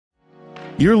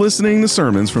You're listening to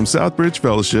sermons from Southbridge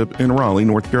Fellowship in Raleigh,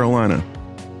 North Carolina.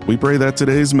 We pray that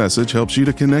today's message helps you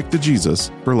to connect to Jesus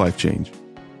for life change.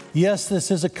 Yes, this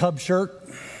is a Cub shirt.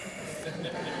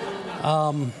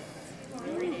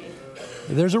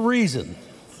 There's a reason.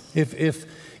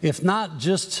 If not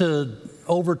just to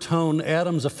overtone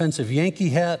Adam's offensive Yankee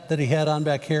hat that he had on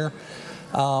back here.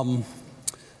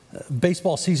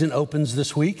 Baseball season opens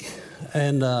this week,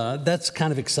 and that's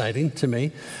kind of exciting to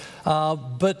me.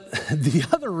 But the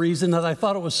other reason that I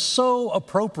thought it was so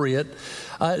appropriate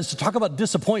is to talk about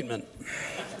disappointment.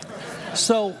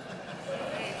 So,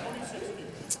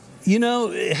 you know,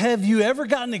 have you ever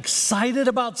gotten excited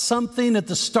about something at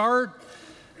the start,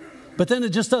 but then it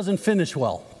just doesn't finish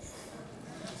well?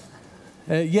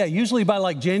 Usually by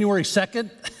like January 2nd,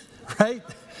 right?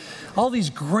 All these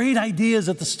great ideas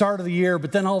at the start of the year,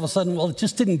 but then all of a sudden, well, it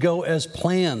just didn't go as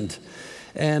planned.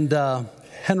 And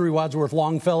Henry Wadsworth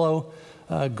Longfellow,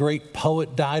 a great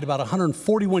poet, died about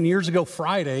 141 years ago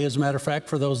Friday, as a matter of fact,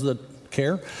 for those that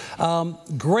care.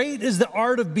 Great is the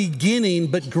art of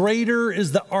beginning, but greater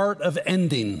is the art of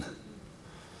ending.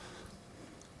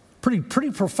 Pretty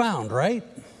profound, right?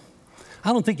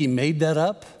 I don't think he made that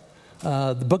up.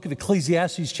 The book of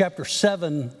Ecclesiastes, chapter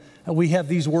 7, we have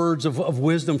these words of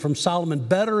wisdom from Solomon.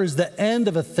 Better is the end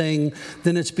of a thing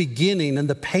than its beginning, and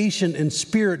the patient in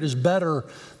spirit is better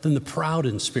than the proud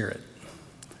in spirit.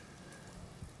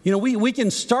 You know, we can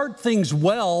start things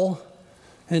well,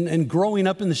 and growing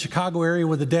up in the Chicago area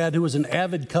with a dad who was an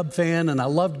avid Cub fan, and I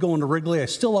loved going to Wrigley. I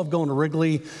still love going to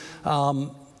Wrigley.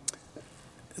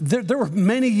 There were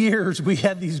many years we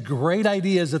had these great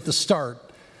ideas at the start,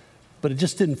 but it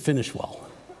just didn't finish well.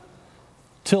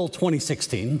 Till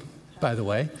 2016, by the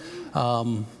way.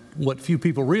 What few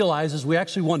people realize is we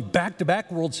actually won back-to-back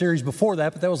World Series before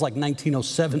that, but that was like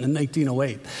 1907 and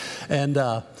 1908. And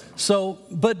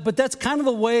but that's kind of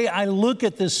the way I look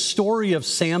at this story of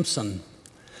Samson.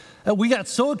 We got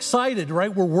so excited,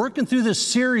 right? We're working through this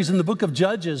series in the book of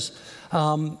Judges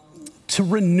to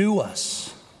renew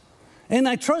us. And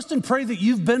I trust and pray that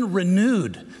you've been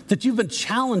renewed, that you've been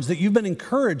challenged, that you've been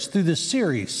encouraged through this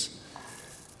series.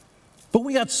 But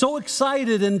we got so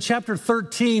excited in chapter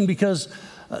 13 because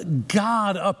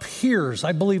God appears,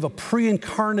 I believe a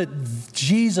pre-incarnate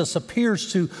Jesus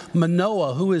appears to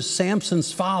Manoah, who is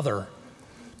Samson's father,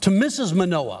 to Mrs.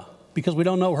 Manoah, because we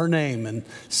don't know her name, and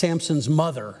Samson's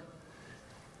mother,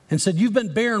 and said, you've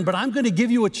been barren, but I'm going to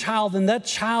give you a child, and that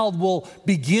child will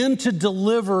begin to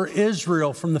deliver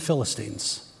Israel from the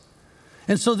Philistines.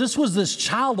 And so this was this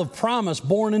child of promise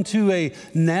born into a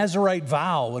Nazirite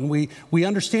vow. And we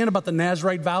understand about the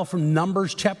Nazirite vow from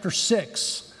Numbers chapter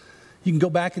 6. You can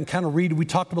go back and kind of read. We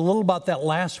talked a little about that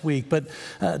last week. But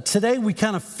today we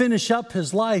kind of finish up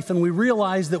his life, and we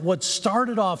realize that what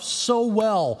started off so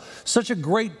well, such a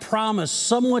great promise,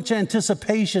 so much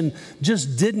anticipation,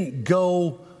 just didn't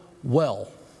go well.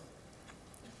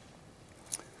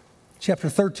 Chapter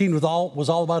 13 was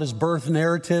all about his birth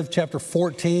narrative. Chapter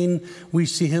 14, we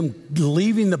see him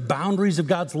leaving the boundaries of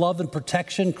God's love and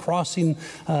protection, crossing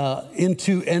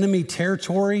into enemy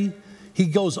territory. He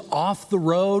goes off the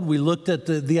road. We looked at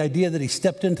the idea that he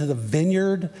stepped into the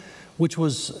vineyard, which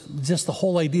was just the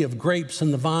whole idea of grapes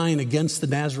and the vine against the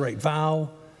Nazirite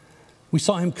vow. We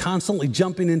saw him constantly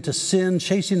jumping into sin,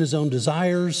 chasing his own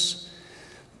desires.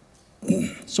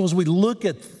 So as we look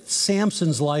at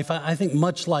Samson's life, I think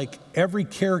much like every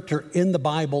character in the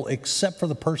Bible except for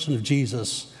the person of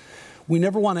Jesus, we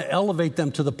never want to elevate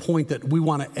them to the point that we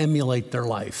want to emulate their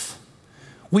life.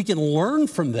 We can learn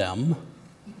from them.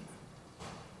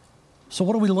 So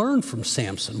what do we learn from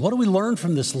Samson? What do we learn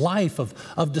from this life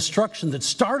of destruction that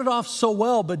started off so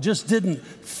well but just didn't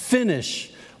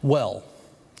finish well?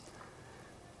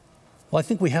 Well, I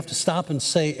think we have to stop and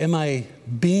say, am I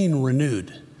being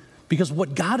renewed? Because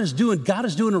what God is doing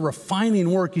a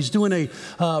refining work. He's doing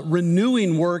a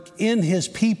renewing work in his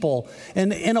people.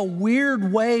 And in a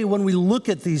weird way, when we look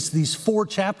at these four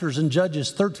chapters in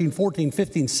Judges 13, 14,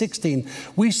 15, 16,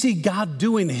 we see God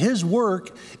doing his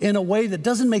work in a way that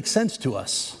doesn't make sense to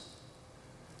us.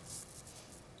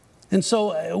 And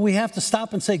so we have to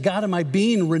stop and say, God, am I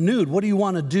being renewed? What do you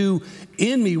want to do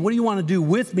in me? What do you want to do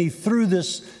with me through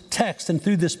this text and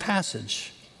through this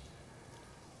passage?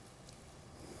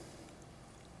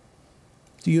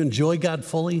 Do you enjoy God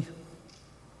fully,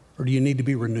 or do you need to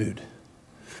be renewed?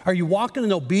 Are you walking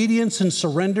in obedience and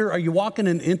surrender? Are you walking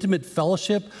in intimate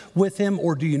fellowship with him,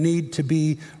 or do you need to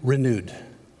be renewed?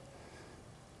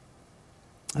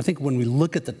 I think when we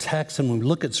look at the text and when we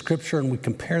look at Scripture and we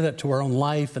compare that to our own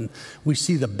life and we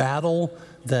see the battle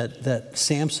that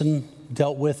Samson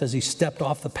dealt with as he stepped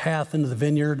off the path into the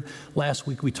vineyard. Last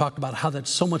week we talked about how that's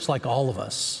so much like all of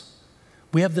us.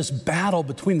 We have this battle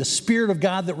between the Spirit of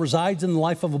God that resides in the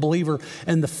life of a believer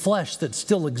and the flesh that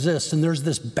still exists. And there's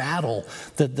this battle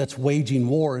that's waging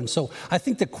war. And so I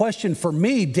think the question for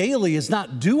me daily is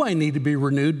not, do I need to be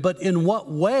renewed, but in what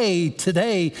way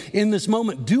today, in this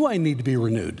moment, do I need to be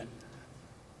renewed?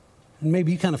 And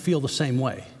maybe you kind of feel the same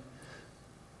way.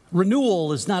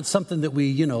 Renewal is not something that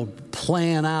we,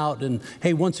 plan out and,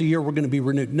 hey, once a year we're going to be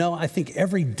renewed. No, I think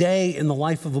every day in the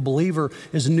life of a believer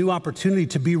is a new opportunity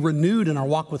to be renewed in our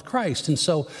walk with Christ. And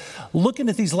so looking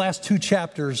at these last two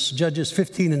chapters, Judges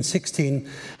 15 and 16,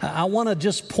 I want to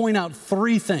just point out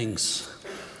three things.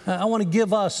 I want to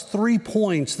give us 3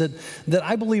 points that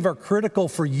I believe are critical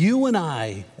for you and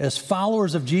I as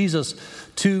followers of Jesus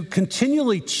to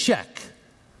continually check.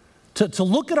 To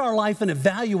look at our life and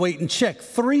evaluate and check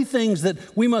 3 things that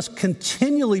we must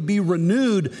continually be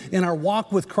renewed in our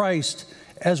walk with Christ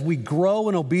as we grow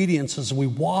in obedience, as we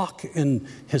walk in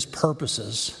His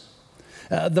purposes.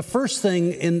 The first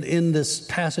thing in this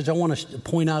passage I want to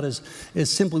point out is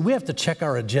simply we have to check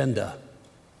our agenda.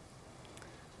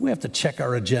 We have to check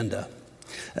our agenda.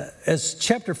 As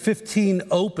chapter 15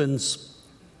 opens,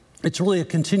 it's really a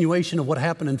continuation of what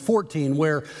happened in 14,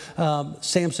 where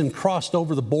Samson crossed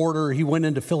over the border. He went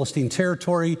into Philistine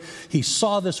territory. He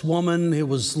saw this woman. It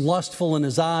was lustful in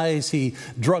his eyes. He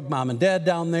drugged mom and dad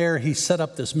down there. He set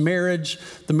up this marriage.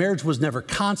 The marriage was never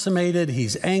consummated.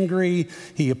 He's angry.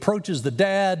 He approaches the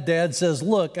dad. Dad says,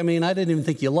 look, I didn't even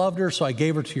think you loved her, so I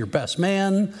gave her to your best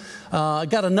man. I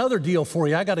got another deal for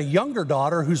you. I got a younger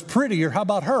daughter who's prettier. How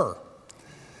about her?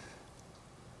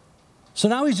 So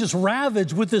now he's just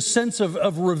ravaged with this sense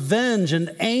of revenge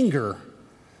and anger.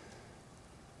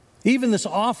 Even this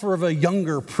offer of a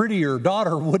younger, prettier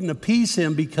daughter wouldn't appease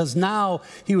him because now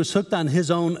he was hooked on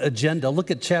his own agenda. Look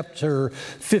at chapter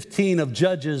 15 of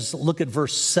Judges. Look at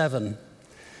verse 7.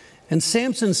 And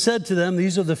Samson said to them,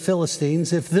 these are the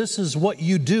Philistines, if this is what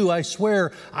you do, I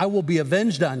swear I will be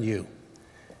avenged on you.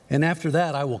 And after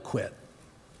that, I will quit.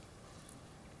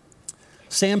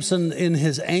 Samson, in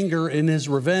his anger, in his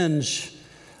revenge,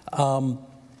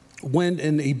 went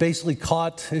and he basically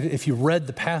caught, if you read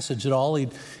the passage at all, he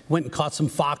went and caught some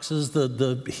foxes.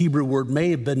 The Hebrew word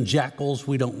may have been jackals.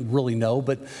 We don't really know.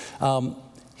 But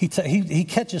he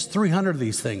catches 300 of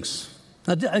these things.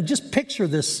 Now, just picture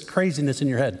this craziness in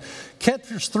your head.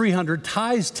 Catches 300,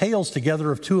 ties tails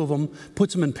together of 2 of them,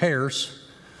 puts them in pairs,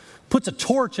 puts a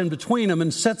torch in between them,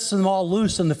 and sets them all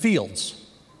loose in the fields.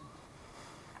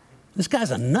 This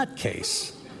guy's a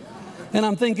nutcase. And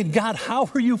I'm thinking, God, how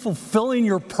are you fulfilling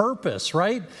your purpose,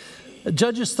 right?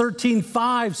 Judges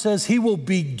 13:5 says he will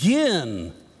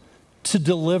begin to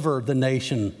deliver the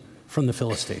nation from the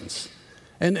Philistines.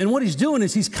 And what he's doing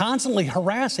is he's constantly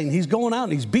harassing. He's going out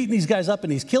and he's beating these guys up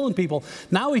and he's killing people.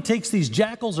 Now he takes these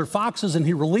jackals or foxes and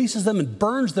he releases them and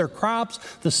burns their crops,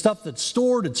 the stuff that's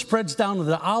stored. It spreads down to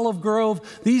the olive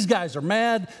grove. These guys are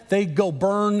mad. They go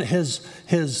burn his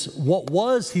what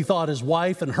was, he thought, his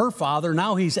wife and her father.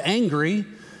 Now he's angry.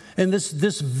 And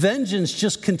this vengeance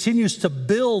just continues to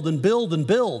build and build and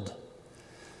build.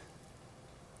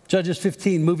 Judges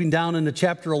 15, moving down into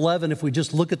chapter 11, if we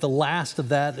just look at the last of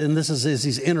that, and this is as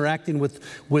he's interacting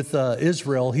with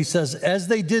Israel, he says, as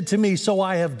they did to me, so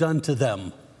I have done to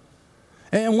them.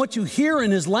 And what you hear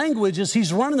in his language is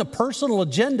he's running a personal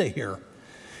agenda here.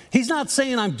 He's not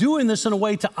saying I'm doing this in a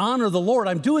way to honor the Lord.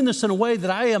 I'm doing this in a way that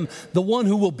I am the one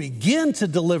who will begin to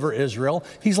deliver Israel.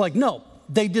 He's like, no,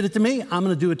 they did it to me. I'm going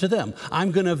to do it to them.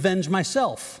 I'm going to avenge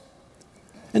myself.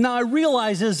 And now I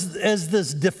realize as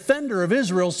this defender of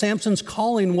Israel, Samson's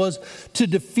calling was to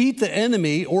defeat the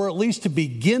enemy, or at least to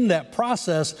begin that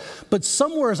process. But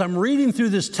somewhere as I'm reading through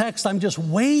this text, I'm just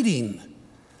waiting.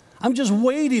 I'm just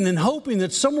waiting and hoping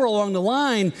that somewhere along the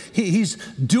line, he's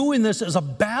doing this as a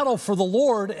battle for the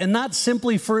Lord and not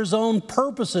simply for his own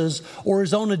purposes or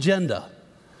his own agenda.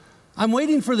 I'm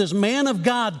waiting for this man of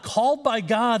God, called by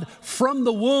God from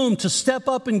the womb, to step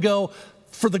up and go,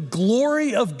 for the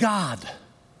glory of God.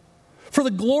 For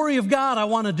the glory of God, I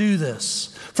want to do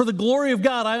this. For the glory of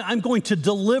God, I'm going to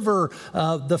deliver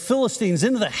the Philistines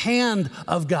into the hand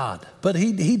of God. But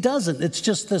he doesn't. It's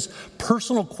just this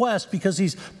personal quest because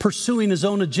he's pursuing his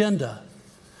own agenda.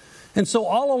 And so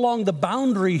all along the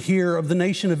boundary here of the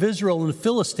nation of Israel and the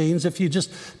Philistines, if you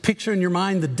just picture in your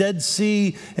mind the Dead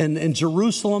Sea and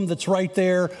Jerusalem that's right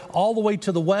there, all the way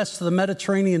to the west to the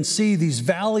Mediterranean Sea, these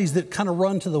valleys that kind of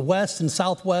run to the west and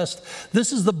southwest,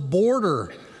 this is the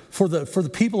border for the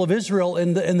people of Israel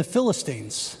and the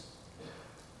Philistines.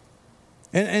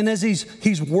 And as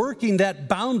he's working that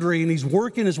boundary and he's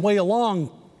working his way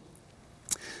along,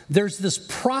 there's this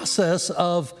process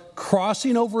of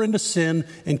crossing over into sin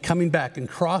and coming back, and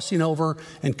crossing over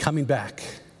and coming back.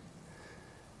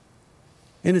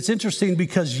 And it's interesting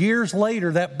because years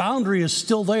later, that boundary is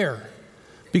still there.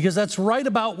 Because that's right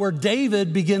about where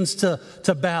David begins to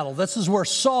battle. This is where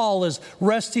Saul is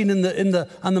resting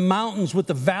on the mountains with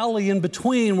the valley in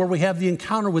between, where we have the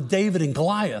encounter with David and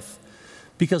Goliath.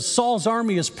 Because Saul's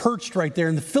army is perched right there,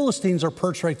 and the Philistines are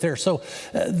perched right there. So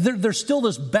there's still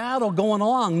this battle going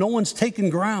along. No one's taken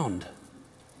ground.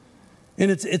 And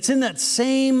it's in that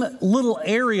same little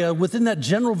area within that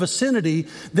general vicinity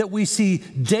that we see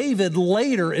David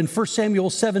later in 1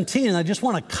 Samuel 17. And I just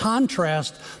want to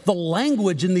contrast the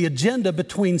language and the agenda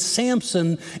between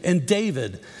Samson and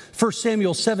David. 1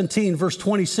 Samuel 17, verse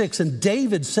 26, and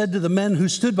David said to the men who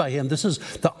stood by him, this is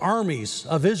the armies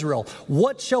of Israel,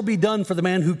 what shall be done for the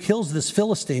man who kills this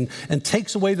Philistine and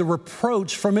takes away the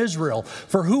reproach from Israel?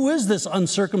 For who is this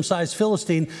uncircumcised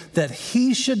Philistine that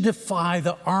he should defy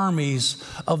the armies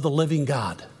of the living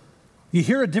God? You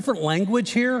hear a different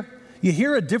language here? You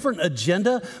hear a different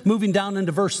agenda moving down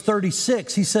into verse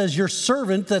 36. He says, your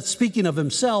servant, that's speaking of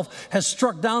himself, has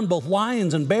struck down both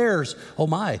lions and bears. Oh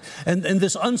my. And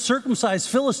this uncircumcised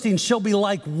Philistine shall be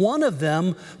like one of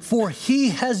them, for he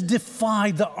has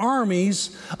defied the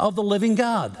armies of the living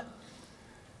God.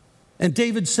 And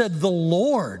David said, the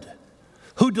Lord,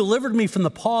 who delivered me from the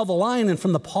paw of the lion and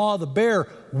from the paw of the bear,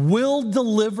 will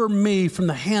deliver me from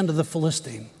the hand of the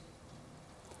Philistine.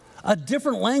 A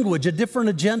different language, a different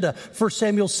agenda. 1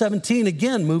 Samuel 17,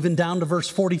 again, moving down to verse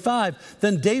 45.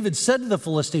 Then David said to the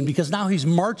Philistine, because now he's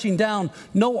marching down,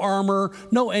 no armor,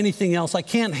 no anything else. I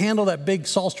can't handle that big.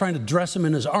 Saul's trying to dress him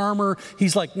in his armor.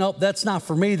 He's like, nope, that's not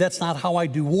for me. That's not how I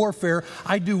do warfare.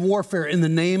 I do warfare in the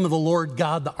name of the Lord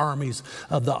God, the armies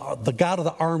of the God of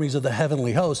the armies of the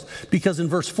heavenly host. Because in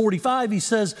verse 45, he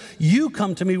says, you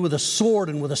come to me with a sword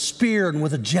and with a spear and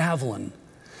with a javelin.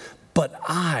 But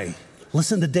I,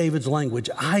 listen to David's language.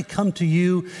 I come to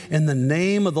you in the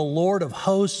name of the Lord of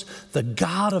hosts, the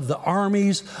God of the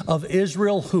armies of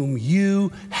Israel, whom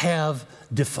you have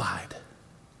defied.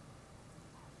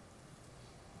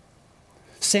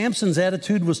 Samson's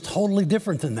attitude was totally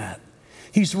different than that.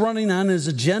 He's running on his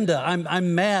agenda.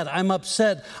 I'm mad. I'm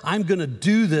upset. I'm going to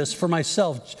do this for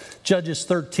myself. Judges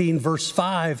 13, verse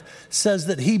 5 says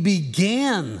that he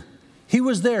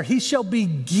was there. He shall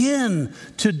begin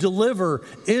to deliver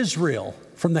Israel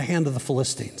from the hand of the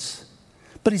Philistines.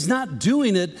 But he's not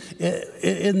doing it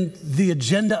in the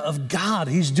agenda of God.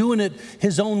 He's doing it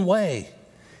his own way.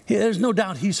 There's no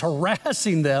doubt he's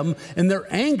harassing them and they're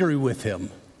angry with him.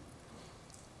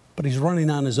 But he's running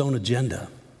on his own agenda.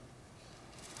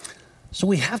 So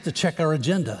we have to check our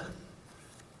agenda.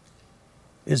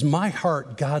 Is my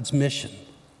heart God's mission?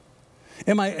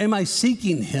 Am I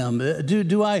seeking him?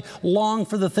 Do I long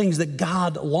for the things that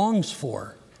God longs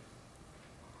for?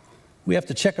 We have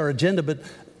to check our agenda, but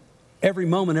every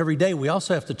moment, every day, we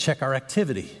also have to check our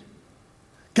activity.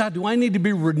 God, do I need to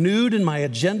be renewed in my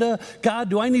agenda? God,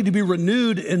 do I need to be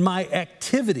renewed in my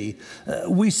activity?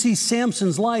 We see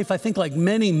Samson's life, I think like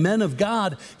many men of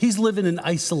God, he's living in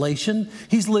isolation.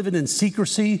 He's living in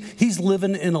secrecy. He's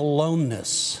living in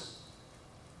aloneness.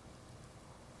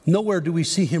 Nowhere do we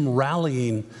see him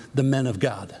rallying the men of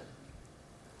God.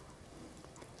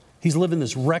 He's living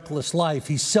this reckless life.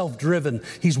 He's self-driven.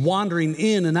 He's wandering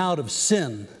in and out of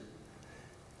sin.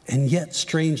 And yet,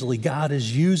 strangely, God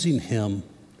is using him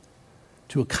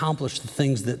to accomplish the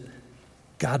things that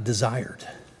God desired.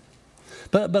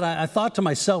 But I thought to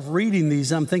myself, reading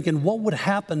these, I'm thinking, what would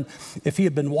happen if he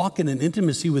had been walking in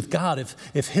intimacy with God,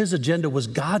 if his agenda was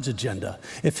God's agenda,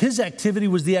 if his activity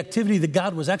was the activity that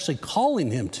God was actually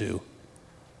calling him to?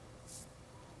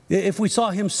 If we saw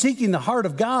him seeking the heart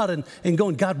of God and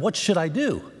going, God, what should I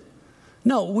do?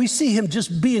 No, we see him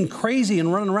just being crazy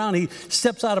and running around. He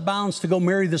steps out of bounds to go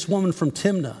marry this woman from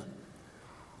Timnah.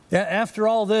 After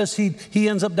all this, he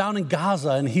ends up down in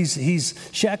Gaza, and he's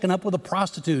shacking up with a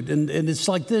prostitute, and it's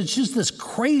like there's just this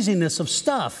craziness of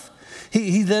stuff.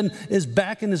 He then is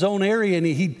back in his own area, and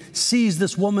he sees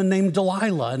this woman named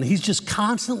Delilah, and he's just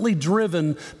constantly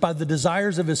driven by the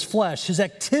desires of his flesh. His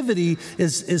activity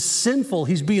is sinful.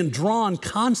 He's being drawn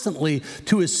constantly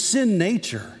to his sin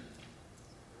nature.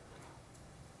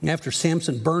 After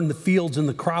Samson burned the fields and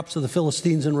the crops of the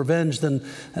Philistines in revenge,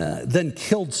 then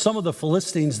killed some of the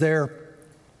Philistines there,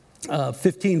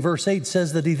 15 verse 8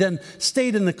 says that he then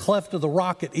stayed in the cleft of the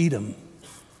rock at Edom.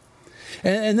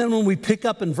 And then when we pick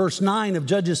up in verse 9 of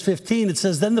Judges 15, it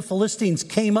says, then the Philistines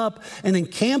came up and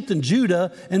encamped in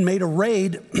Judah and made a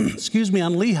raid, on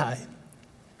Lehi.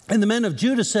 And the men of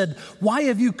Judah said, why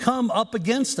have you come up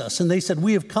against us? And they said,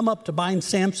 we have come up to bind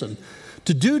Samson.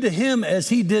 to do to him as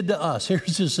he did to us.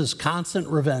 Here's just this constant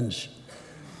revenge.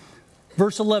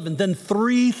 Verse 11, then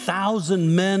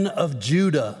 3,000 men of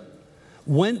Judah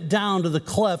went down to the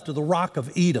cleft of the rock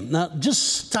of Edom. Now,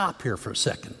 just stop here for a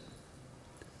second.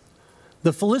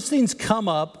 The Philistines come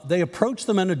up, they approach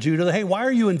the men of Judah. Hey, why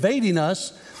are you invading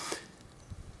us?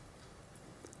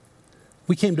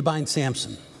 We came to bind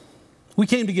Samson. We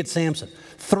came to get Samson.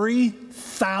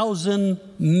 3,000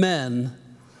 men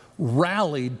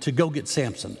rallied to go get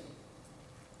Samson.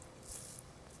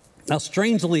 Now,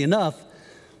 strangely enough,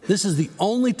 this is the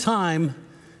only time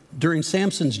during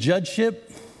Samson's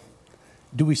judgeship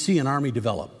do we see an army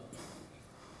develop.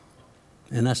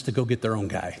 And that's to go get their own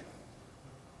guy.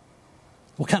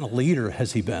 What kind of leader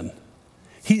has he been?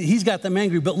 He's got them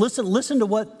angry, but listen to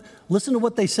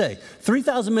what they say.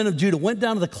 3,000 men of Judah went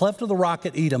down to the cleft of the rock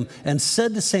at Edom and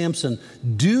said to Samson,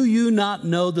 do you not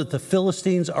know that the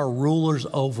Philistines are rulers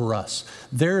over us?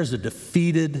 There is a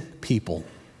defeated people.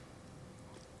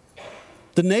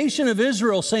 The nation of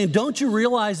Israel saying, don't you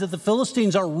realize that the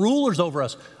Philistines are rulers over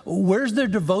us? Where's their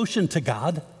devotion to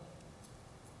God?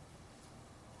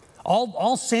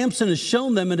 All Samson has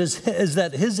shown them is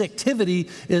that his activity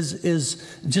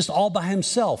is just all by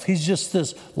himself. He's just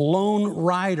this lone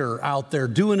rider out there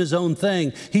doing his own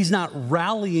thing. He's not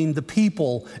rallying the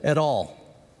people at all.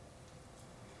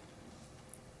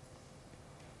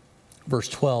 Verse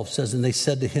 12 says, and they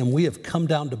said to him, we have come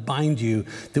down to bind you,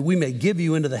 that we may give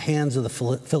you into the hands of the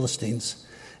Philistines.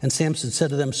 And Samson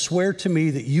said to them, swear to me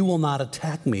that you will not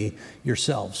attack me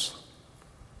yourselves.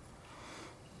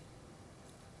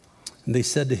 And they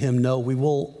said to him, no, we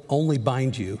will only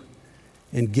bind you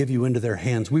and give you into their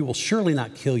hands. We will surely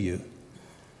not kill you.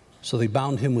 So they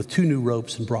bound him with 2 new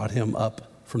ropes and brought him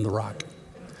up from the rock.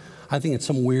 I think in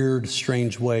some weird,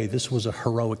 strange way, this was a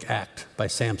heroic act by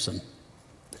Samson.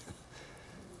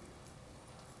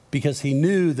 Because he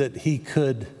knew that he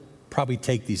could probably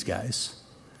take these guys.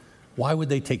 Why would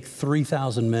they take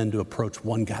 3,000 men to approach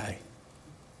one guy?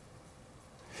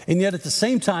 And yet at the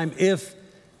same time, if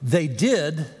they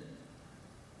did,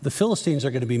 the Philistines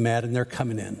are going to be mad and they're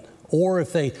coming in. Or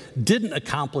if they didn't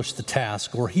accomplish the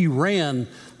task or he ran,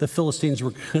 the Philistines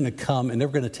were going to come and they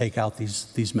were going to take out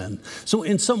these men. So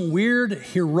in some weird,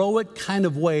 heroic kind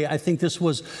of way, I think this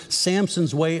was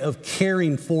Samson's way of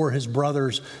caring for his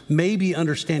brothers, maybe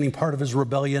understanding part of his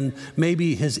rebellion.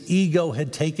 Maybe his ego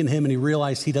had taken him and he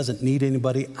realized he doesn't need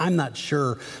anybody. I'm not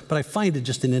sure, but I find it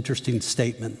just an interesting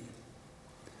statement.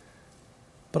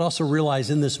 But also realize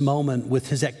in this moment, with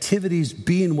his activities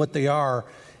being what they are,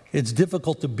 it's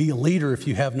difficult to be a leader if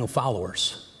you have no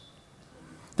followers.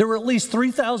 There were at least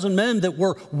 3,000 men that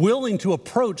were willing to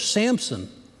approach Samson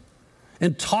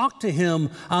and talk to him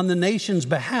on the nation's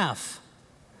behalf.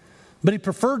 But he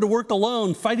preferred to work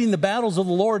alone, fighting the battles of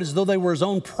the Lord as though they were his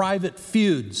own private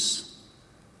feuds.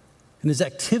 And his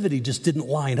activity just didn't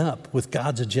line up with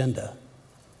God's agenda.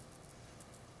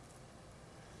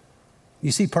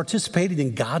 You see, participating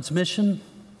in God's mission,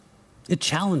 it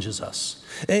challenges us.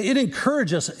 It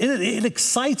encourages us. It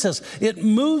excites us. It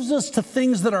moves us to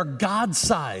things that are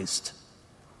God-sized.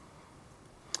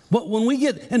 But when we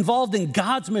get involved in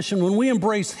God's mission, when we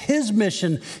embrace His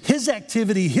mission, His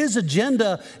activity, His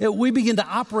agenda, we begin to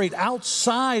operate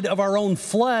outside of our own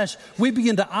flesh. We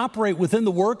begin to operate within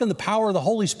the work and the power of the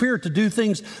Holy Spirit to do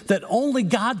things that only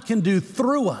God can do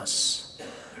through us.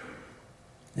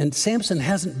 And Samson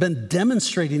hasn't been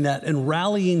demonstrating that and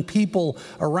rallying people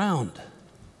around.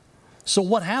 So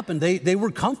what happened? They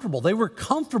were comfortable. They were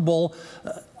comfortable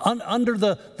under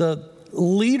the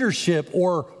leadership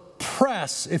or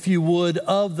press, if you would,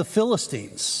 of the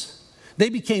Philistines. They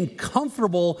became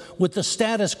comfortable with the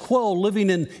status quo, living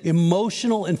in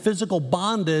emotional and physical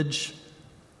bondage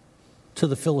to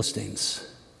the Philistines.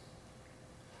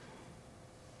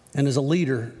 And as a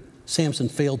leader, Samson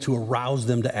failed to arouse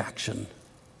them to action.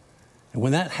 And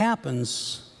when that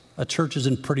happens, a church is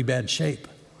in pretty bad shape.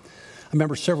 I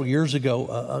remember several years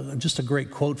ago, just a great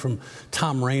quote from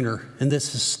Tom Rainer, and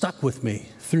this has stuck with me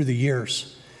through the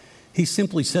years. He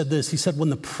simply said this. He said, when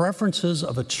the preferences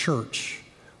of a church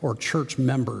or church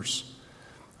members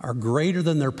are greater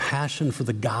than their passion for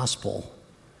the gospel,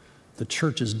 the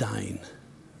church is dying.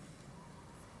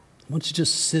 I want you to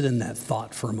just sit in that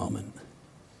thought for a moment.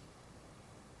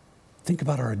 Think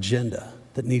about our agenda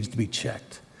that needs to be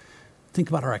checked. Think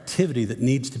about our activity that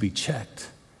needs to be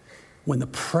checked. When the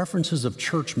preferences of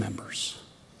church members,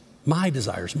 my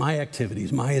desires, my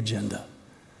activities, my agenda,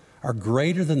 are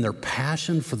greater than their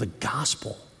passion for the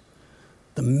gospel,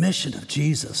 the mission of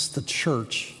Jesus, the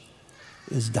church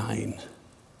is dying.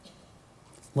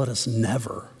 Let us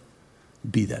never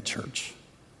be that church.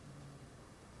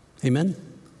 Amen?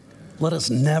 Let us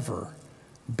never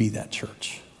be that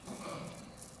church.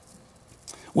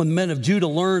 When the men of Judah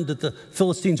learned that the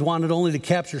Philistines wanted only to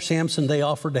capture Samson, they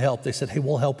offered to help. They said, hey,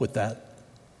 we'll help with that.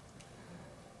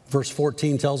 Verse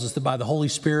 14 tells us that by the Holy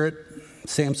Spirit,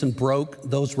 Samson broke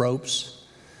those ropes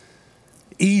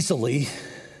easily.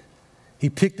 He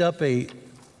picked up a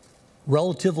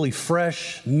relatively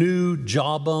fresh, new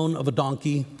jawbone of a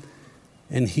donkey,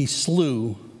 and he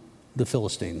slew the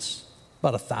Philistines,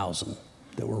 about 1,000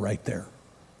 that were right there.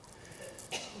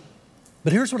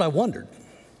 But here's what I wondered.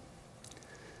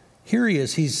 Here he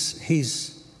is,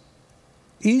 he's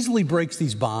easily breaks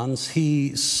these bonds,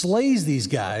 he slays these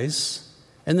guys,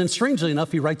 and then strangely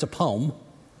enough, he writes a poem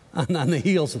on the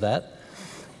heels of that.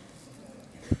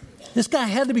 This guy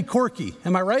had to be quirky,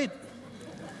 am I right?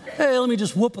 Hey, let me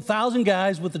just whoop 1,000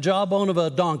 guys with the jawbone of a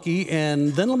donkey, and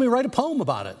then let me write a poem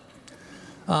about it.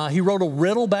 He wrote a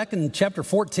riddle back in chapter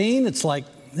 14. It's like,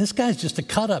 this guy's just a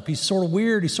cut-up. He's sort of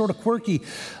weird. He's sort of quirky.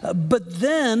 But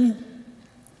then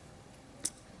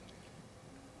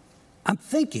I'm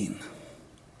thinking,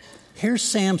 here's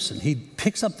Samson. He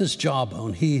picks up this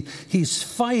jawbone. He's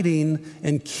fighting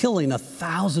and killing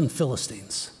 1,000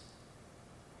 Philistines.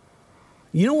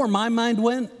 You know where my mind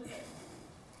went?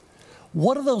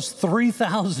 What are those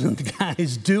 3,000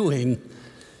 guys doing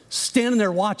standing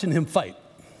there watching him fight?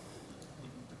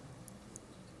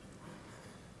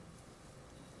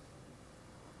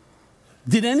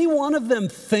 Did any one of them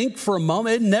think for a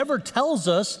moment? It never tells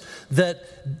us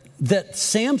that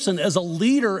Samson, as a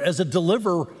leader, as a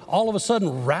deliverer, all of a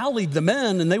sudden rallied the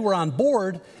men and they were on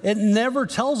board. It never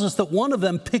tells us that one of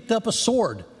them picked up a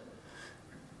sword.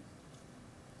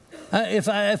 If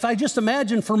I just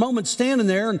imagine for a moment standing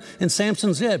there and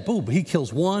Samson's dead, boom, he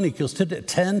kills 1, he kills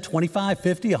 10, 25,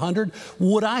 50, 100.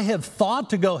 Would I have thought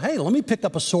to go, hey, let me pick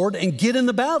up a sword and get in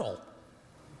the battle?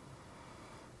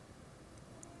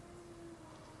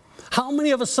 How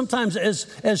many of us sometimes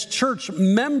as church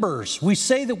members, we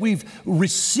say that we've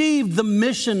received the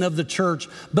mission of the church,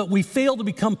 but we fail to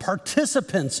become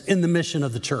participants in the mission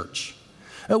of the church?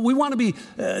 We want to be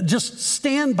just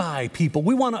standby people.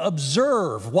 We want to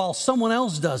observe while someone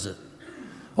else does it.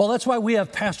 Well, that's why we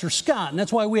have Pastor Scott, and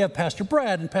that's why we have Pastor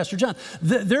Brad and Pastor John.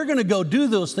 They're going to go do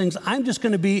those things. I'm just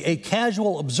going to be a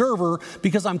casual observer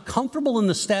because I'm comfortable in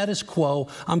the status quo.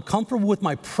 I'm comfortable with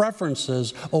my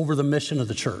preferences over the mission of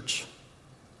the church.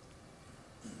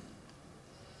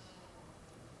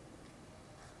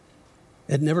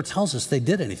 It never tells us they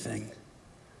did anything.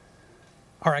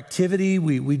 Our activity,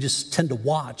 we just tend to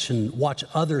watch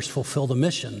others fulfill the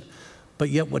mission. But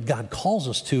yet what God calls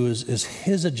us to is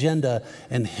His agenda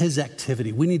and His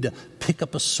activity. We need to pick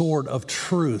up a sword of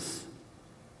truth.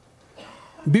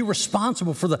 Be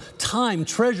responsible for the time,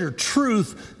 treasure,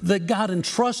 truth that God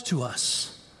entrusts to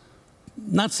us.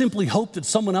 Not simply hope that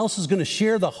someone else is going to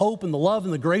share the hope and the love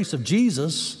and the grace of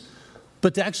Jesus,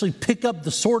 but to actually pick up the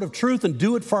sword of truth and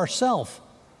do it for ourselves.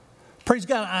 Praise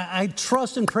God, I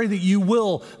trust and pray that you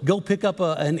will go pick up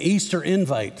an Easter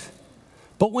invite.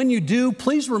 But when you do,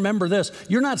 please remember this.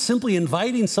 You're not simply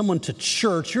inviting someone to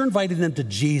church, you're inviting them to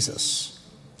Jesus.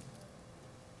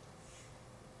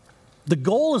 The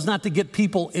goal is not to get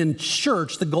people in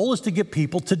church, the goal is to get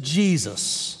people to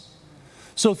Jesus.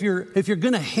 So if you're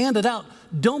going to hand it out,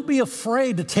 don't be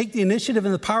afraid to take the initiative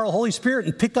in the power of the Holy Spirit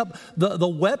and pick up the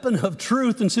weapon of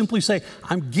truth and simply say,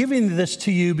 I'm giving this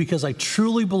to you because I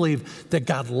truly believe that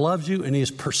God loves you and He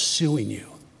is pursuing you.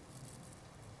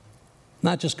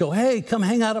 Not just go, hey, come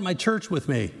hang out at my church with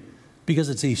me because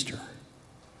it's Easter.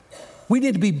 We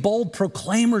need to be bold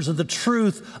proclaimers of the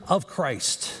truth of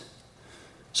Christ.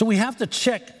 So we have to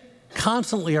check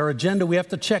constantly our agenda. We have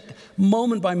to check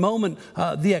moment by moment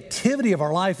the activity of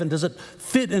our life, and does it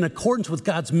fit in accordance with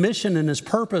God's mission and His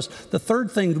purpose? The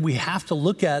third thing that we have to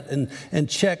look at and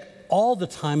check all the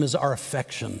time is our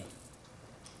affection.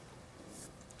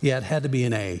 Yeah, it had to be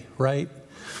an A, right?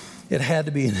 It had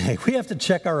to be an A. We have to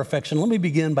check our affection. Let me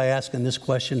begin by asking this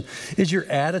question. Is your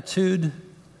attitude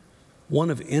one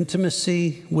of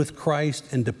intimacy with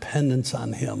Christ and dependence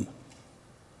on Him?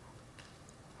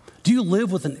 Do you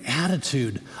live with an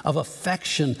attitude of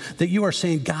affection that you are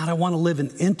saying, God, I want to live in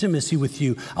intimacy with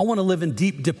you. I want to live in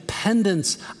deep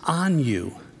dependence on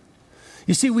you.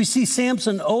 You see, we see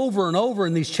Samson over and over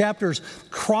in these chapters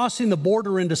crossing the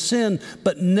border into sin,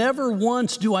 but never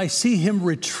once do I see him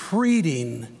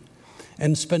retreating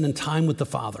and spending time with the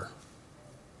Father.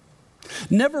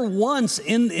 Never once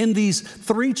in these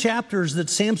 3 chapters that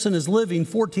Samson is living,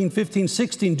 14, 15,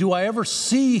 16, do I ever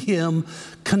see him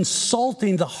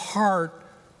consulting the heart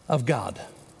of God.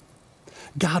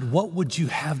 God, what would you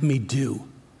have me do?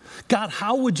 God,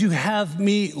 how would you have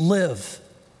me live?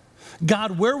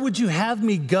 God, where would you have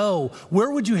me go?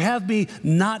 Where would you have me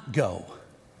not go?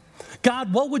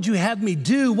 God, what would you have me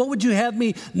do? What would you have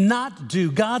me not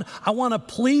do? God, I want to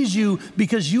please you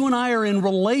because you and I are in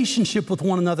relationship with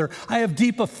one another. I have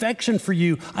deep affection for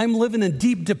you. I'm living in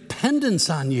deep dependence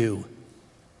on you.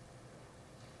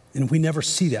 And we never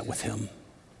see that with him.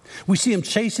 We see him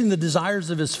chasing the desires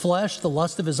of his flesh, the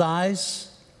lust of his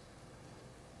eyes,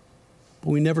 but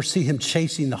we never see him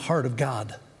chasing the heart of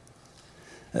God.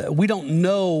 We don't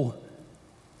know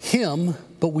him,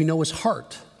 but we know his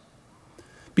heart.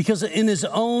 Because in his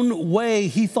own way,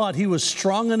 he thought he was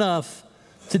strong enough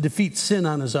to defeat sin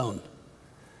on his own.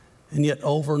 And yet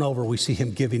over and over we see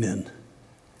him giving in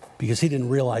because he didn't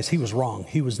realize he was wrong.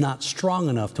 He was not strong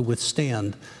enough to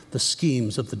withstand the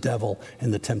schemes of the devil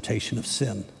and the temptation of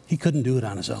sin. He couldn't do it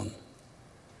on his own.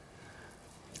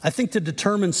 I think to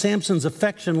determine Samson's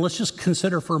affection, let's just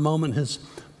consider for a moment his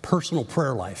personal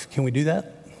prayer life. Can we do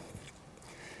that?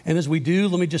 And as we do,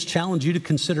 let me just challenge you to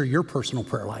consider your personal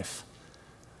prayer life.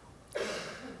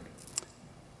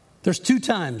 There's 2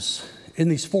 times in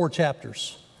these 4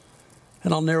 chapters,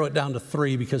 and I'll narrow it down to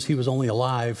 3 because he was only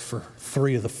alive for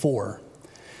 3 of the 4.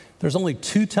 There's only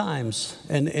 2 times,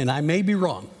 and I may be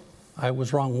wrong. I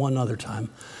was wrong one other time.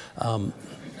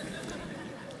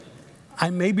 I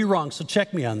may be wrong, so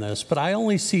check me on this, but I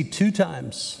only see 2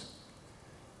 times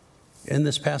in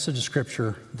this passage of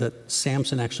Scripture that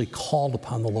Samson actually called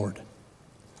upon the Lord.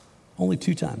 Only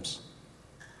 2 times.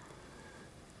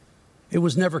 It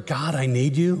was never, God, I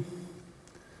need you.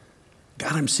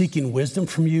 God, I'm seeking wisdom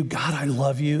from you. God, I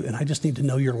love you, and I just need to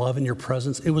know your love and your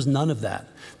presence. It was none of that.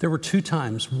 There were 2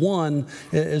 times. One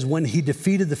is when he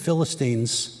defeated the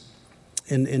Philistines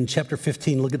in chapter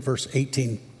 15. Look at verse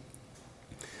 18.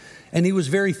 And he was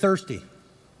very thirsty.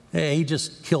 He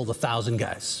just killed 1,000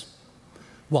 guys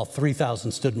while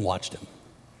 3,000 stood and watched him.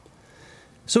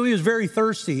 So he was very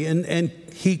thirsty, and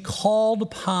he called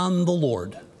upon the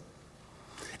Lord.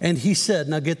 And he said,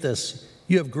 now get this,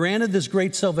 you have granted this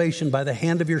great salvation by the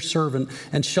hand of your servant,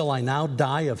 and shall I now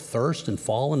die of thirst and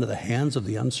fall into the hands of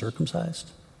the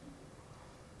uncircumcised?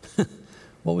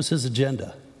 What was his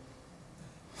agenda?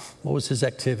 What was his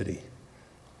activity?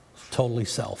 Totally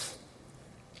self.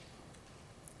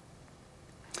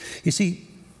 You see,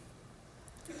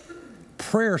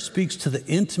 prayer speaks to the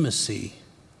intimacy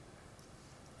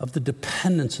of the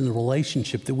dependence and the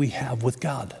relationship that we have with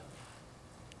God.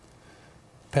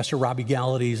 Pastor Robbie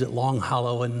Gallaty's at Long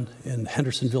Hollow in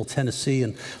Hendersonville, Tennessee,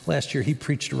 and last year he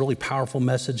preached a really powerful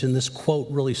message, and this quote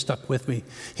really stuck with me.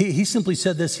 He simply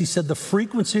said this, he said, the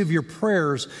frequency of your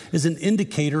prayers is an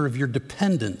indicator of your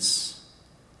dependence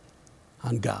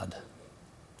on God.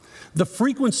 The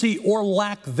frequency or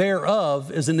lack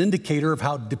thereof is an indicator of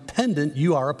how dependent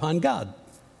you are upon God.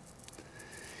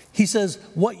 He says,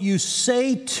 what you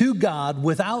say to God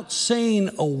without saying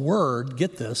a word,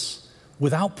 get this,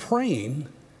 without praying,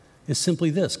 is simply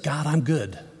this: God, I'm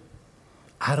good.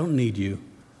 I don't need you.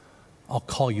 I'll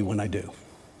call you when I do.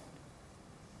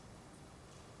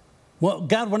 Well,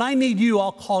 God, when I need you,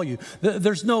 I'll call you.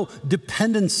 There's no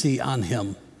dependency on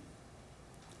him.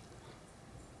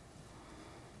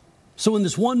 So in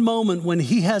this one moment when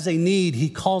he has a need, he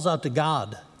calls out to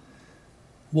God.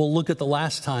 We'll look at the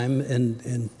last time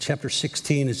in chapter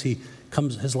 16 as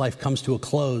his life comes to a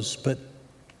close. But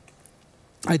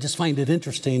I just find it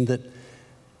interesting that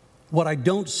what I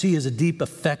don't see is a deep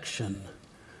affection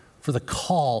for the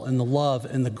call and the love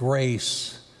and the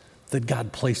grace that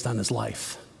God placed on his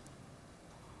life.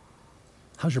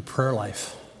 How's your prayer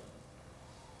life?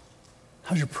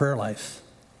 How's your prayer life?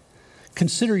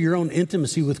 Consider your own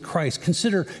intimacy with Christ.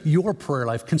 Consider your prayer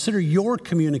life. Consider your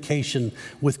communication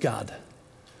with God.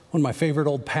 One of my favorite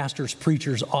old pastors,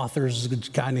 preachers, authors is a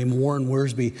guy named Warren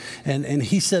Wiersbe. And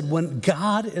he said, when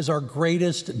God is our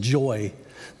greatest joy,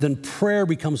 then prayer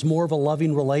becomes more of a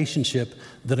loving relationship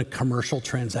than a commercial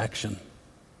transaction.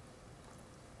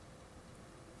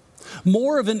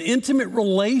 More of an intimate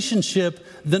relationship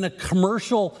than a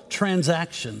commercial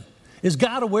transaction. Is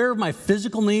God aware of my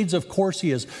physical needs? Of course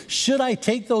he is. Should I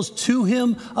take those to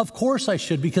him? Of course I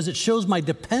should, because it shows my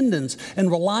dependence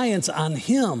and reliance on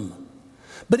him.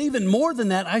 But even more than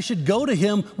that, I should go to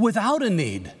him without a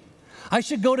need. I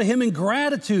should go to him in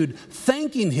gratitude,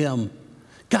 thanking him.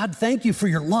 God, thank you for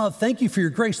your love. Thank you for your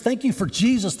grace. Thank you for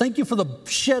Jesus. Thank you for the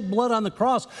shed blood on the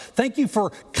cross. Thank you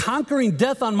for conquering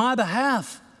death on my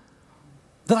behalf,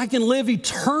 that I can live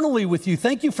eternally with you.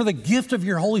 Thank you for the gift of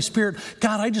your Holy Spirit.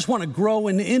 God, I just want to grow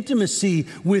in intimacy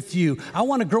with you. I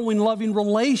want to grow in loving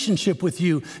relationship with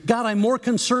you. God, I'm more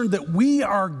concerned that we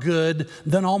are good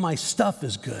than all my stuff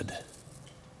is good.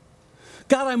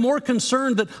 God, I'm more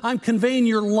concerned that I'm conveying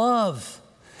your love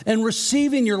and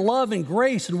receiving your love and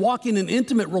grace and walking in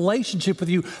intimate relationship with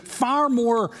you far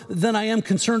more than I am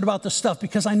concerned about this stuff,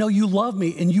 because I know you love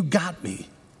me and you got me.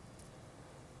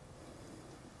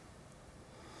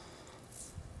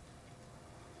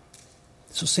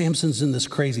 So Samson's in this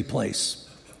crazy place.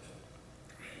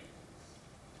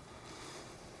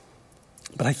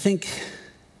 But I think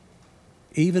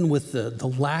even with the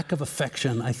lack of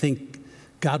affection, I think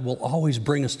God will always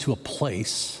bring us to a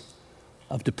place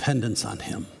of dependence on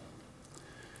him.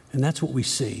 And that's what we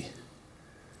see.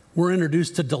 We're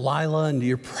introduced to Delilah, and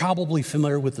you're probably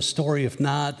familiar with the story. If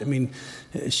not, I mean,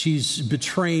 she's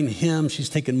betraying him. She's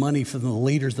taken money from the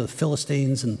leaders of the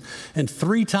Philistines. And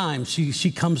 3 times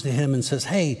she comes to him and says,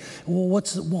 hey,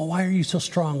 why are you so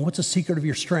strong? What's the secret of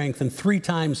your strength? And 3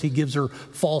 times he gives her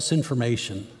false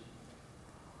information.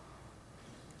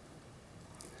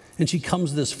 And she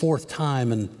comes this 4th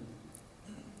time, and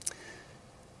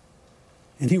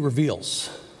he reveals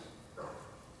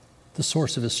the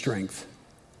source of his strength.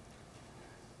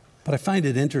 But I find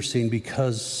it interesting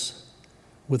because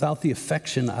without the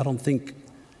affection, I don't think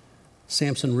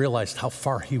Samson realized how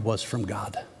far he was from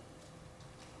God.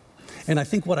 And I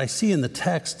think what I see in the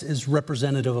text is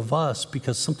representative of us,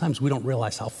 because sometimes we don't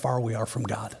realize how far we are from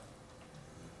God.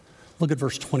 Look at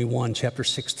verse 21, chapter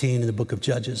 16 in the book of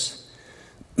Judges.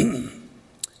 And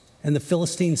the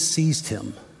Philistines seized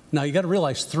him. Now, you got to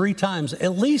realize 3 times,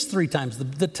 at least 3 times.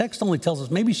 The text only tells us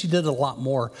maybe she did it a lot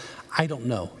more. I don't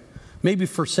know. Maybe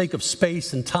for sake of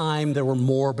space and time, there were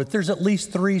more, but there's at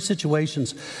least 3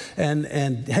 situations. And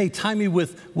hey, tie me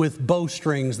with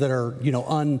bowstrings that are,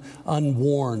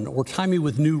 unworn, or tie me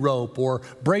with new rope, or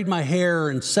braid my hair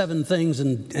in 7 things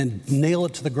and nail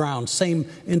it to the ground. Same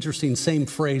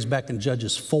phrase back in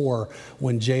Judges 4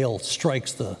 when Jael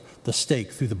strikes the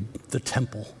stake through the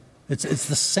temple. It's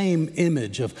the same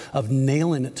image of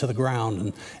nailing it to the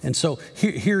ground. And so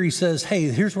here he says, hey,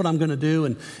 here's what I'm going to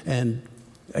do. And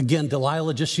again,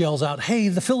 Delilah just yells out, hey,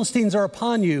 the Philistines are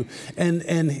upon you.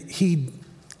 And he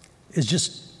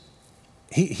is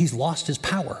he's lost his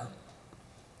power.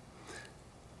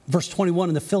 Verse 21,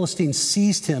 and the Philistines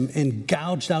seized him and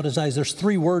gouged out his eyes. There's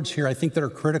 3 words here I think that are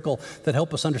critical that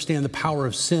help us understand the power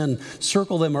of sin.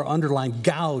 Circle them or underline,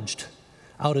 gouged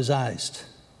out his eyes.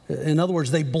 In other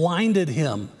words, they blinded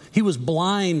him. He was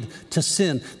blind to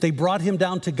sin. They brought him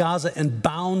down to Gaza and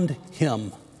bound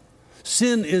him.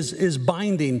 Sin is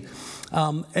binding,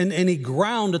 and he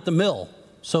ground at the mill.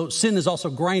 So sin is also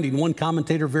grinding. One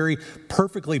commentator very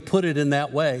perfectly put it in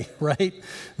that way, right?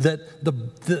 That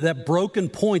that broken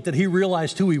point that he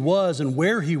realized who he was and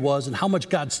where he was and how much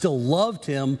God still loved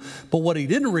him. But what he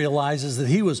didn't realize is that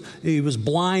he was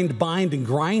blind, bind, and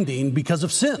grinding because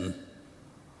of sin.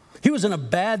 He was in a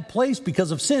bad place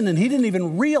because of sin, and he didn't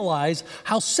even realize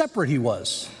how separate he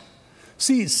was.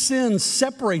 See, sin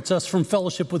separates us from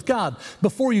fellowship with God.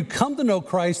 Before you come to know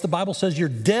Christ, the Bible says you're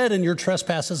dead in your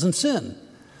trespasses and sin.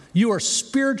 You are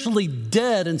spiritually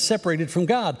dead and separated from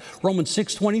God. Romans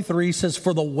 6:23 says,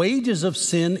 for the wages of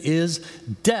sin is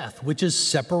death, which is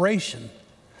separation.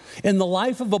 In the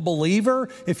life of a believer,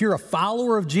 if you're a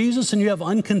follower of Jesus and you have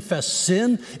unconfessed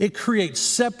sin, it creates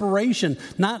separation,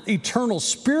 not eternal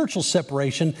spiritual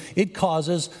separation. It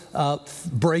causes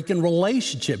break in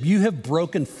relationship. You have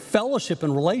broken fellowship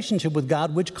and relationship with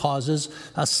God, which causes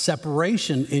a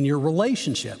separation in your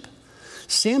relationship.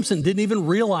 Samson didn't even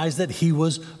realize that he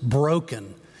was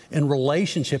broken in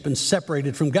relationship and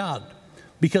separated from God.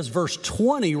 Because verse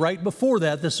 20, right before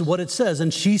that, this is what it says.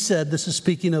 And she said, this is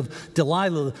speaking of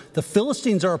Delilah, the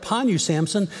Philistines are upon you,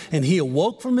 Samson. And he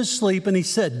awoke from his sleep and he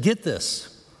said, get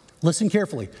this, listen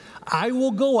carefully. I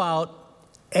will go out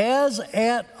as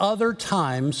at other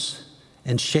times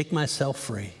and shake myself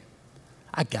free.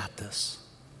 I got this.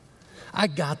 I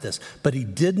got this. But he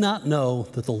did not know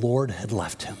that the Lord had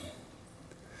left him.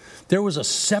 There was a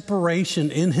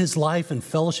separation in his life and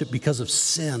fellowship because of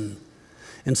sin.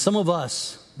 And some of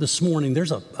us this morning,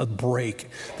 there's a break.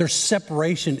 There's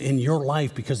separation in your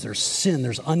life because there's sin.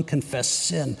 There's unconfessed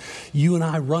sin. You and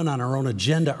I run on our own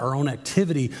agenda, our own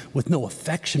activity with no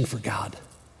affection for God.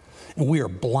 And we are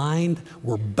blind,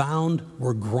 we're bound,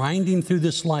 we're grinding through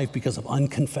this life because of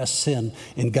unconfessed sin.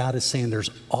 And God is saying there's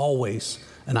always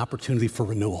an opportunity for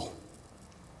renewal.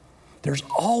 There's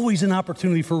always an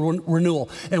opportunity for renewal.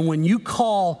 And when you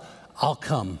call, I'll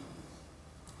come.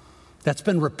 That's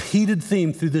been a repeated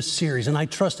theme through this series, and I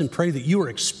trust and pray that you are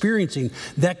experiencing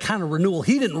that kind of renewal.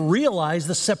 He didn't realize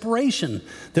the separation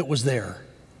that was there.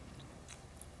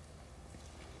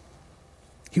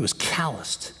 He was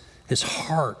calloused. His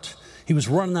heart, He was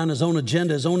running on his own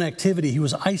agenda, his own activity. He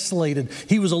was isolated.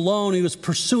 He was alone. He was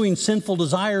pursuing sinful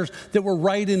desires that were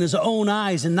right in his own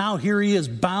eyes. And now here he is,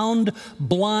 bound,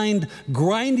 blind,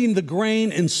 grinding the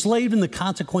grain, enslaved in the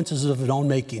consequences of his own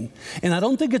making. And I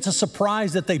don't think it's a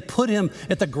surprise that they put him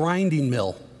at the grinding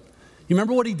mill. You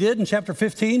remember what he did in chapter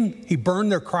 15? He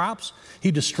burned their crops.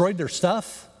 He destroyed their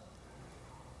stuff.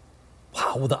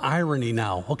 Wow, well, the irony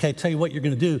now. Okay, I tell you what you're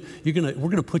going to do. We're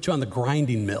going to put you on the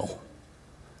grinding mill.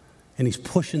 And he's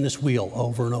pushing this wheel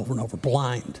over and over and over,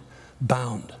 blind,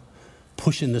 bound,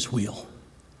 pushing this wheel.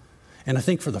 And I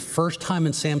think for the first time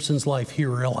in Samson's life, he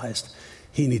realized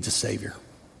he needs a Savior.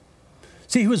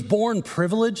 See, he was born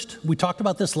privileged. We talked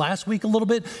about this last week a little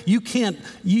bit. You can't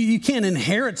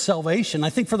inherit salvation. I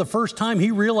think for the first time,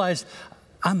 he realized,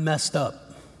 I'm messed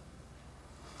up.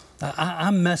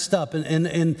 I'm messed up,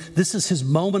 and this is his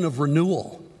moment of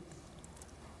renewal.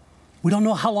 We don't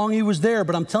know how long he was there,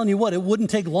 but I'm telling you what, it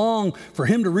wouldn't take long for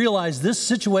him to realize this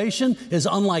situation is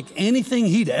unlike anything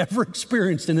he'd ever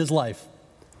experienced in his life.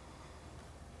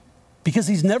 Because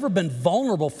he's never been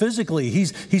vulnerable physically.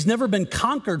 He's never been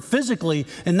conquered physically,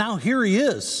 and now here he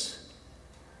is.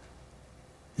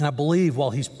 And I believe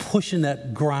while he's pushing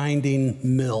that grinding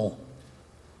mill,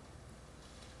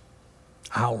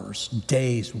 hours,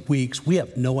 days, weeks, we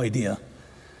have no idea.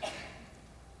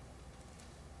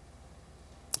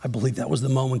 I believe that was the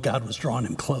moment God was drawing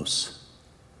him close.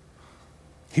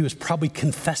 He was probably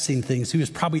confessing things. He was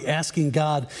probably asking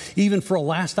God even for a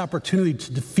last opportunity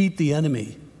to defeat the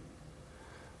enemy.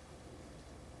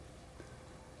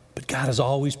 But God is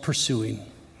always pursuing.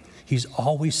 He's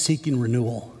always seeking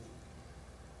renewal.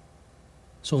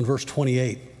 So in verse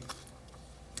 28,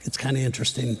 it's kind of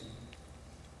interesting.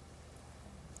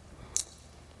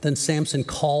 Then Samson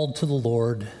called to the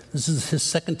Lord. This is his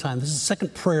second time. This is the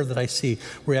second prayer that I see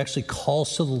where he actually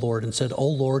calls to the Lord and said, "O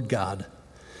Lord God,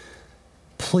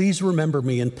 please remember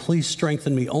me and please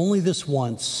strengthen me only this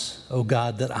once, O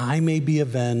God, that I may be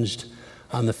avenged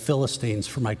on the Philistines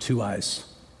for my 2 eyes."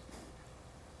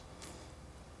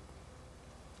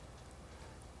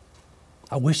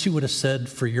 I wish you would have said,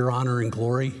 "For your honor and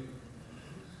glory."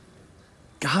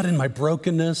 God, in my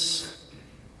brokenness,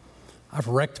 I've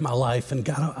wrecked my life, and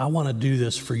God, I want to do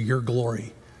this for your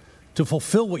glory, to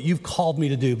fulfill what you've called me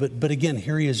to do. But again,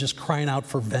 here he is just crying out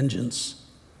for vengeance.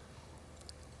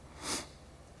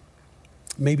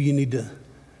 Maybe you need to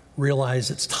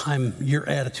realize it's time your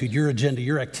attitude, your agenda,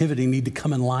 your activity need to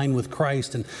come in line with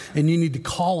Christ, and you need to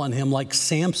call on him like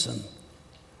Samson.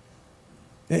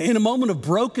 In a moment of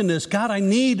brokenness, God, I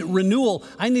need renewal.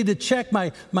 I need to check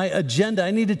my agenda.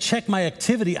 I need to check my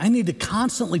activity. I need to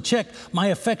constantly check my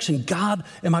affection. God,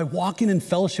 am I walking in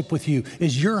fellowship with you?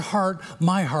 Is your heart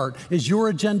my heart? Is your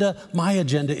agenda my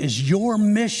agenda? Is your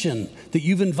mission that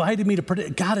you've invited me to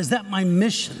predict? God, is that my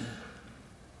mission?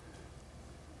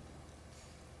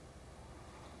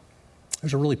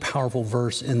 There's a really powerful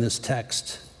verse in this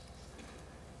text,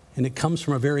 and it comes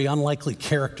from a very unlikely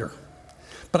character.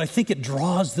 But I think it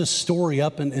draws this story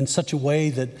up in such a way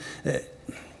that,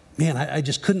 I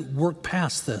just couldn't work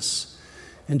past this.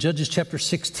 In Judges chapter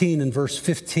 16 and verse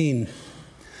 15,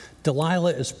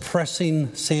 Delilah is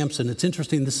pressing Samson. It's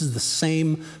interesting, this is the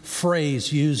same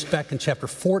phrase used back in chapter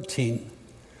 14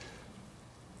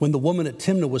 when the woman at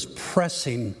Timnah was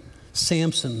pressing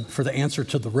Samson for the answer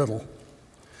to the riddle.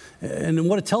 And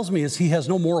what it tells me is he has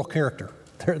no moral character.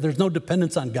 There's no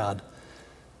dependence on God.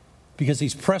 Because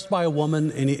he's pressed by a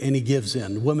woman and he gives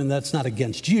in. Woman, that's not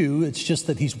against you. It's just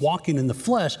that he's walking in the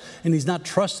flesh and he's not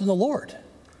trusting the Lord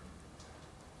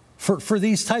for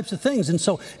these types of things. And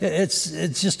so it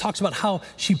just talks about how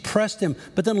she pressed him.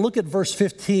 But then look at verse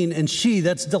 15. And she,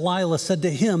 that's Delilah, said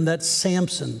to him, that's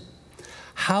Samson,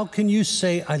 "How can you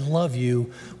say I love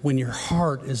you when your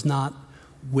heart is not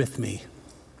with me?"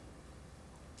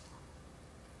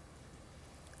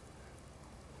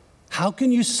 How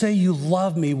can you say you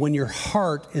love me when your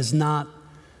heart is not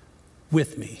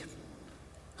with me?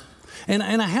 And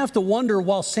I have to wonder,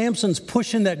 while Samson's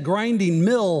pushing that grinding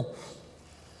mill,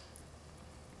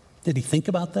 did he think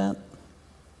about that?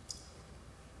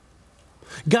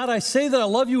 God, I say that I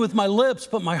love you with my lips,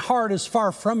 but my heart is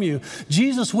far from you.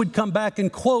 Jesus would come back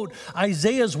and quote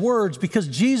Isaiah's words, because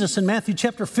Jesus in Matthew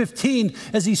chapter 15,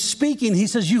 as he's speaking, he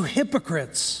says, "You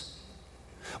hypocrites.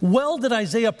 Well did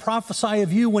Isaiah prophesy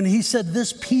of you when he said,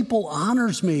 'This people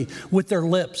honors me with their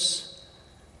lips,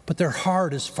 but their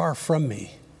heart is far from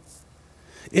me.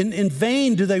 In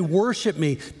vain do they worship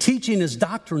me, teaching as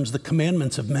doctrines the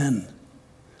commandments of men.'"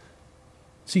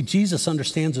 See, Jesus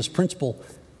understands this principle.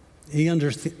 He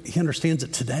understands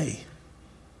it today.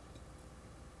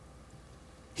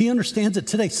 He understands it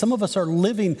today. Some of us are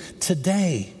living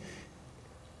today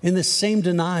in this same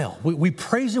denial. We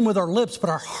praise him with our lips, but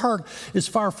our heart is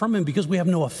far from him because we have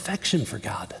no affection for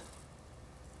God.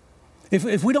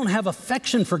 If we don't have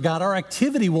affection for God, our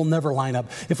activity will never line up.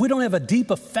 If we don't have a deep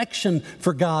affection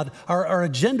for God, our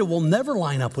agenda will never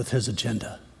line up with his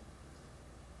agenda.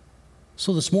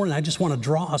 So this morning, I just want to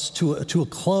draw us to a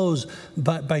close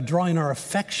by drawing our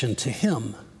affection to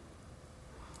him.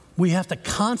 We have to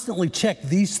constantly check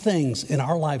these things in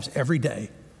our lives every day.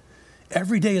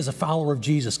 Every day as a follower of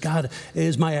Jesus, God,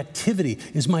 is my activity,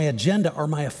 is my agenda, are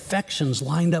my affections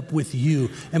lined up with you?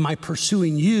 Am I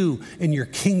pursuing you in your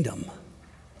kingdom?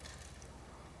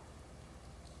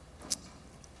 Let's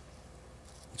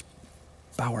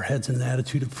bow our heads in an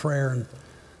attitude of prayer. And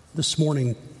this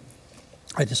morning,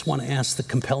 I just want to ask the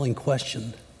compelling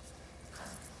question.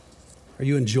 Are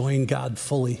you enjoying God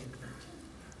fully?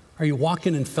 Are you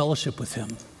walking in fellowship with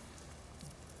him?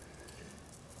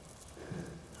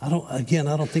 I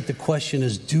don't think the question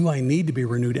is, do I need to be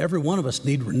renewed? Every one of us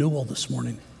need renewal this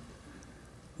morning.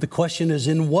 The question is,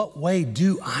 in what way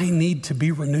do I need to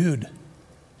be renewed?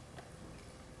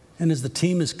 And as the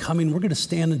team is coming, we're going to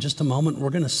stand in just a moment. We're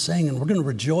going to sing and we're going to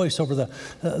rejoice over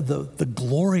the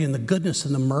glory and the goodness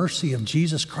and the mercy of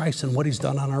Jesus Christ and what he's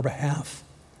done on our behalf.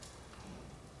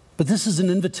 But this is an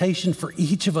invitation for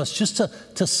each of us just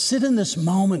to sit in this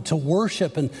moment, to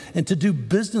worship and to do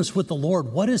business with the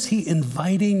Lord. What is he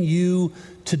inviting you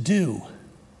to do?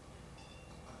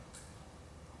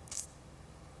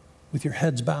 With your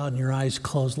heads bowed and your eyes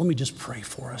closed, let me just pray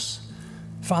for us.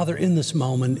 Father, in this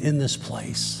moment, in this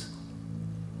place,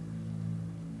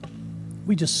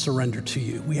 we just surrender to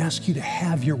you. We ask you to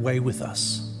have your way with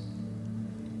us.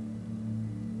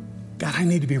 God, I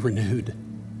need to be renewed.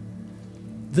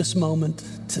 This moment,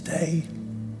 today,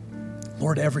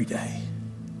 Lord, every day.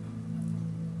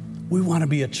 We want to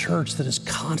be a church that is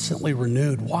constantly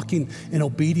renewed, walking in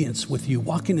obedience with you,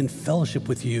 walking in fellowship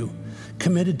with you,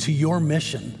 committed to your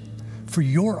mission for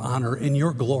your honor and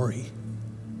your glory.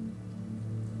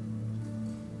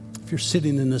 If you're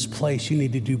sitting in this place, you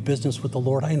need to do business with the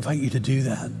Lord. I invite you to do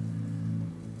that.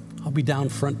 I'll be down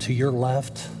front to your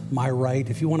left, my right.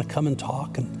 If you want to come and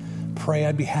talk and pray,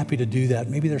 I'd be happy to do that.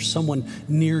 Maybe there's someone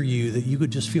near you that you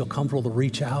could just feel comfortable to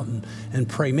reach out and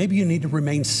pray. Maybe you need to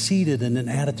remain seated in an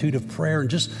attitude of prayer and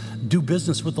just do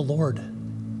business with the Lord.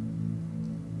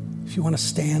 If you want to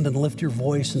stand and lift your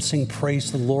voice and sing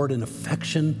praise to the Lord in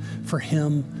affection for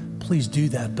him, please do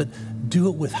that. But do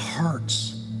it with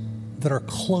hearts that are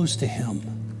close to him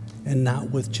and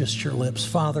not with just your lips.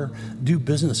 Father, do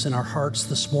business in our hearts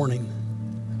this morning.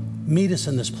 Meet us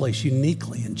in this place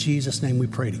uniquely. In Jesus' name we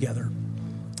pray together.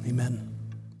 Amen.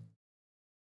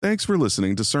 Thanks for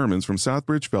listening to sermons from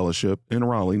Southbridge Fellowship in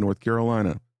Raleigh, North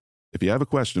Carolina. If you have a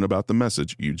question about the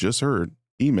message you just heard,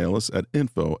 email us at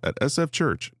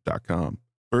info@sfchurch.com.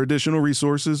 For additional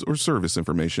resources or service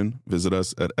information, visit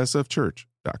us at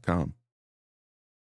sfchurch.com.